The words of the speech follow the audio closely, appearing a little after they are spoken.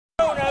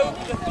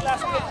just the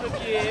last couple of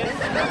years.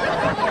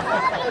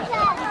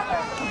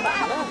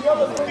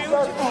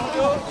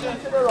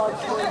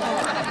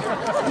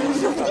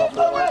 Beautiful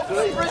daughter.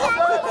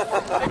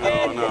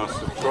 Oh no, it's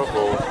the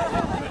trouble.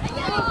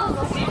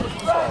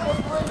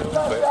 A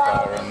little bit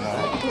barren now.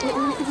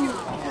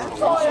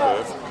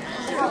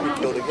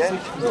 Killed again.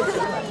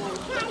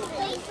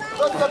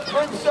 But the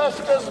princess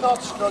does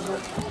not struggle.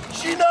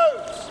 She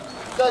knows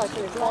that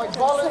by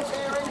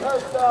volunteering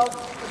herself,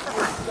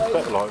 A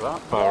bit like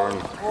that, barren.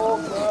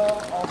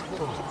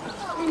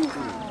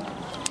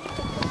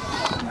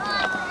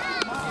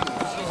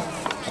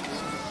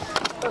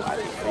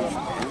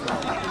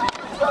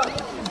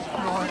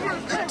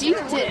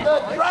 Duped it.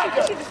 the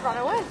dragon She just ran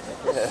away.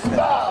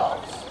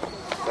 smells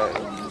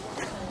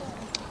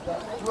the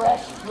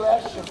fresh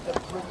flesh of the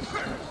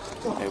princess.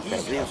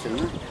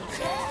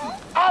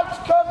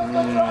 Out comes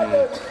the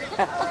dragon.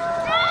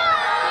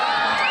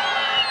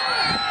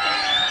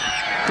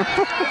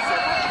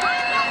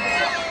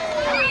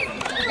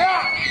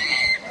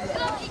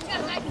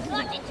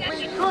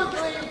 We could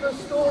leave the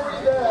story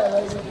there,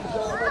 ladies and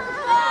gentlemen.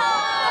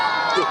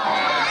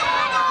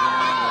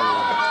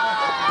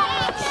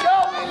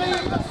 Shall we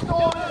leave the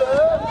story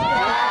there?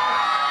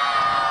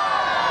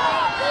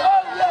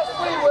 Oh, yes,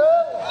 we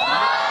will.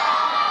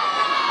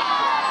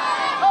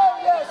 Oh,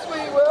 yes,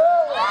 we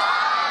will.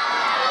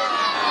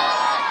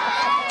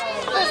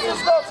 This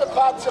is not a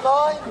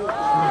pantomime.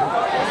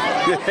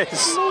 Yes.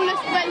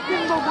 Smallest baby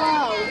in the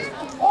world.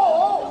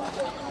 Or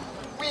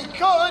we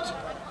could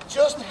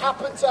just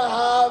happen to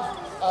have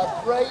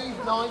a brave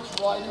knight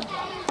riding. Me!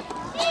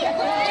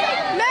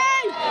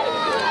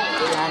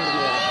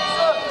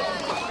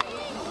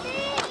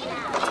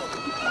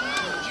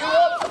 Do you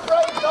want the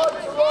brave knight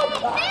to ride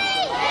past?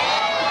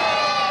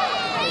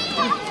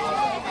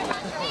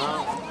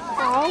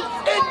 Oh.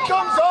 In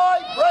comes I,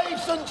 brave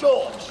St.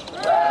 George.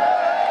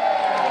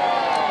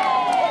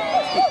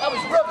 That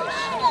was rubbish.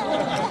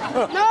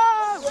 No!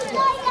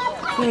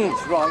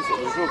 It's right, it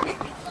was rubbish.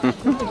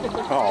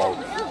 Oh.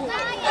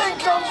 In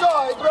comes I,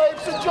 brave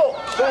St. George.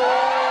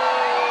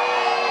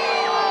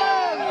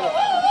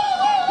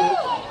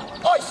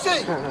 I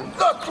see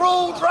the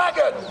cruel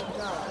dragon.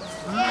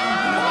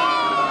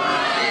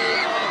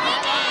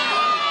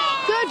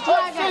 Good I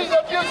see dragon.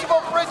 the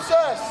beautiful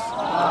princess.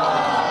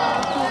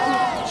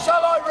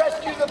 Shall I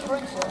rescue the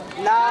princess?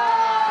 No!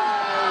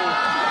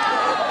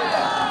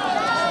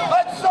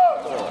 And so,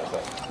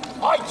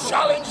 I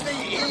challenge the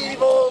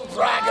evil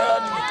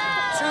dragon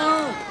to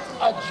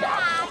a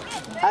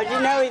joust. How do you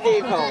know he's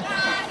evil?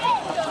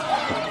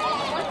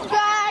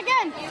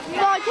 Dragon!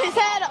 Bite his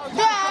head up!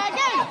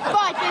 Dragon!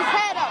 Bite his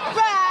head up!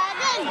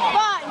 Dragon!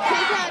 Bite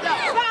his head up!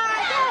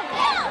 Dragon!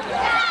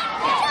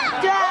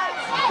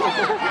 Dragon!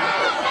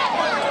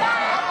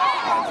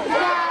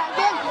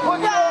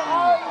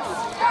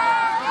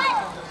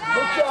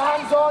 Put your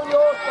hands on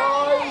your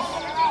thighs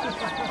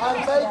and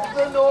make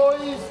the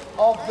noise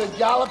of the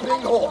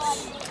galloping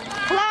horse.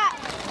 Clap!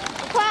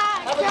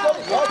 Clap!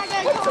 Dragon!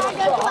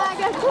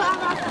 Dragon!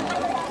 Dragon!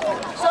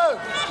 So,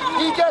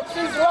 he gets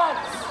his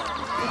lance,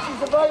 which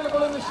is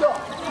available in the shop.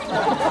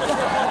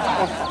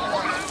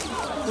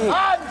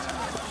 And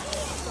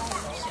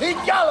he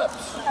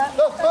gallops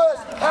the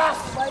first pass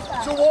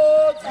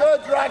towards the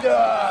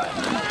dragon.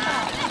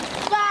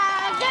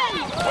 Dragon!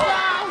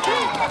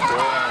 Dragon!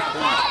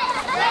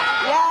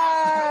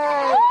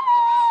 Yay!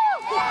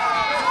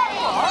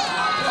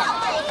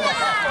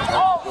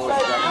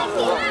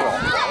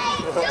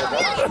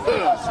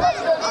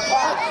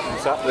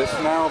 Is that this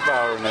now,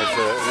 barren, is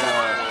it?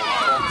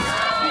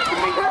 Yeah.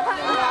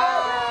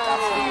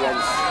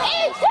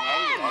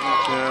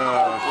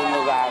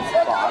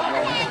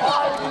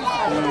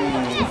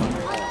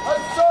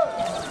 And so,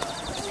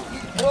 he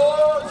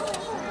draws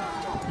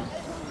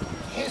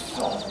his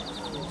sword.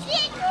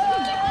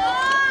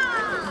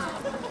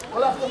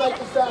 We'll have to make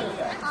a sound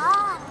again.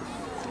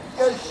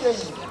 Go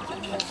shing.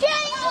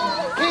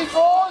 He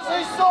draws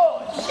his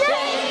sword.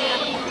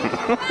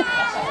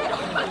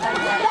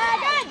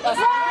 Dragon!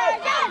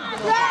 Dragon!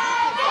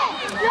 Dragon!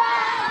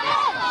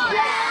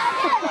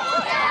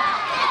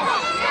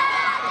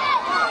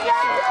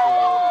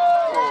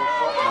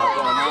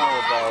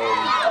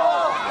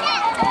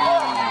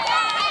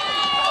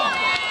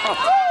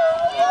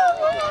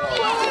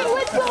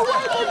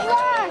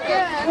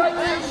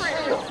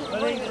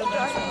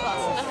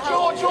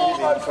 George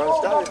almost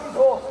rolled off his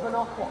horse, but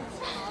not once.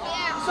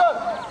 So,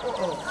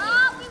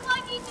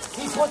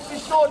 he puts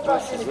his sword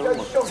back in and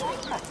goes shooting.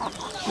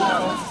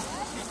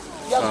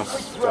 He has a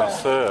quick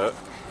That's prayer. it.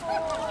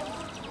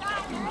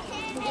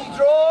 He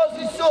draws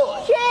his sword.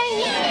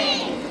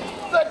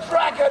 The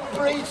dragon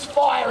breathes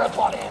fire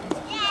upon him.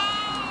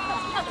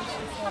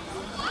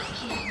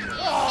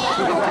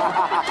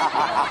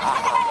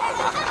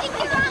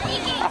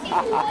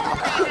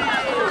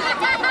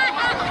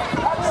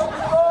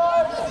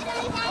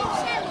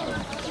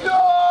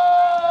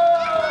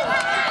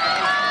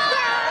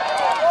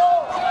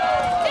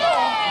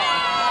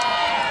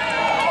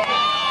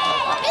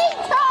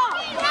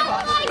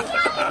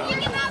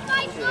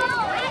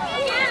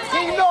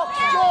 He knocks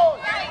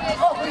George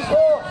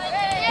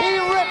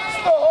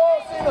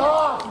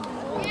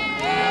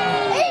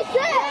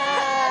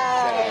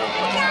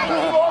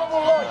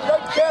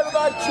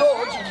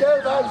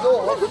hands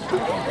off.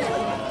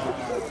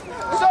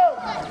 So,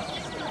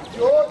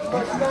 George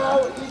must now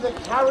either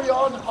carry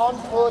on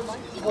foot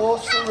or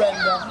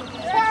surrender.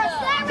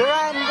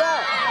 Surrender!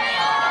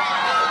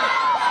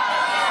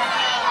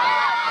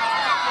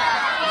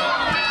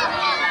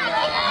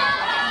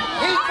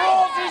 He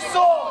draws his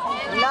sword.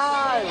 No!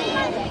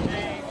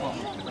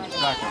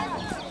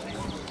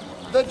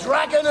 The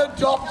dragon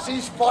adopts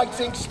his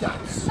fighting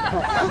stance.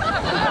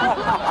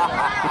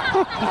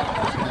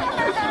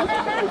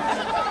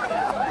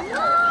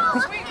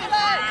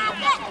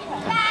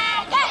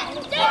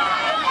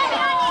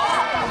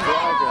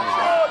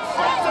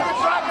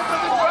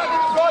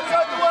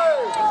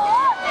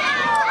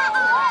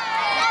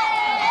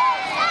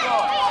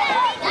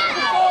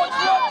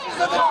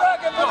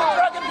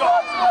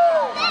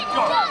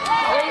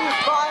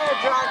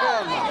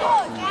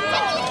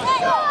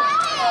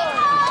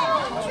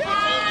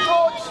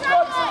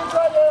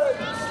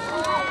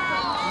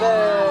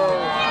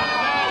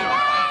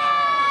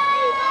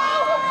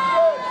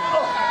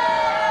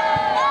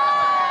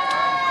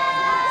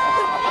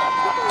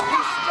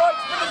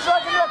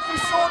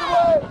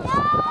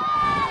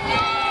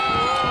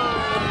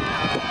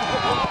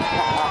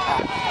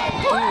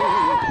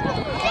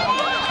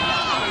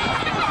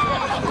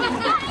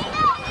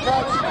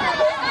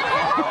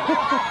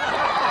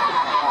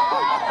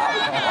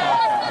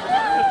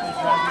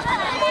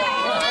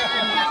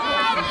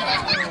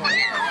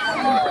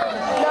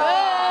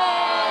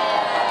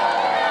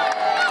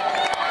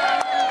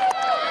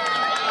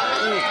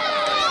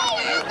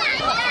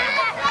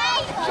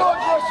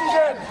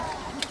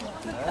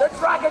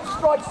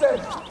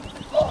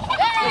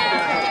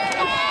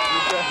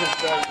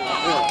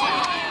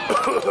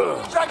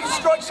 Dragon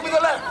strikes with the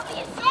left.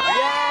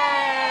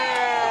 Yay!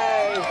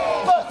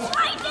 But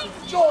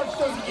George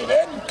doesn't give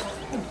in.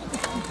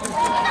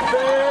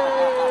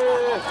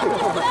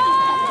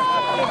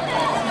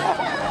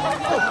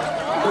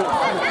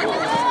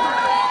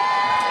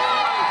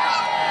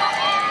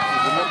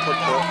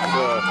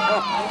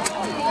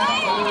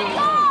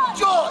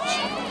 George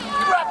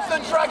grabs the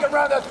dragon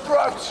round the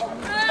throat.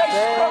 They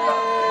struggle.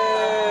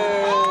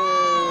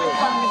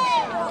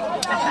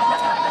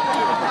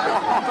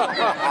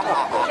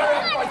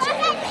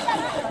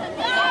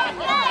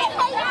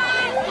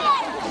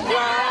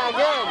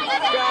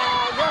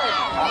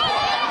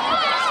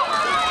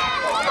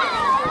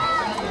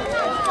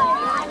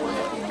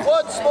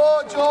 Once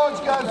more, George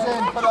goes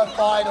in for the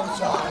final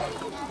time.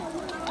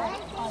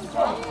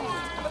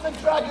 And the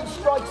dragon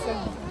strikes him.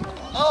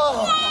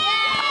 Oh!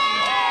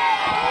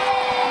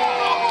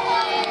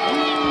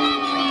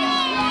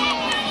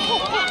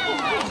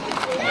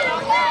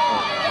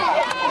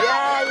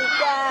 Yeah, he's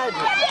dead!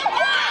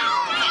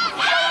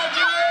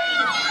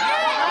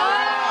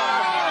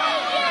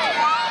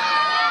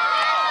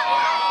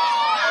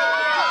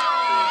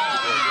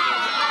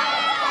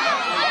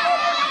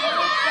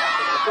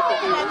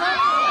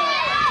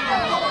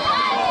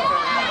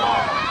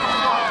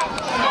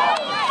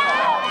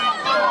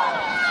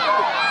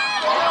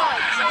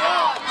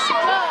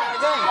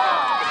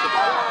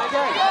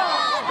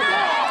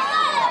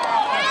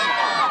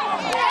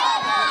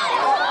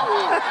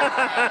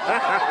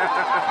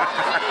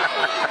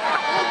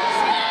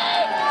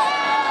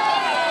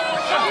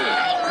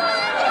 Ha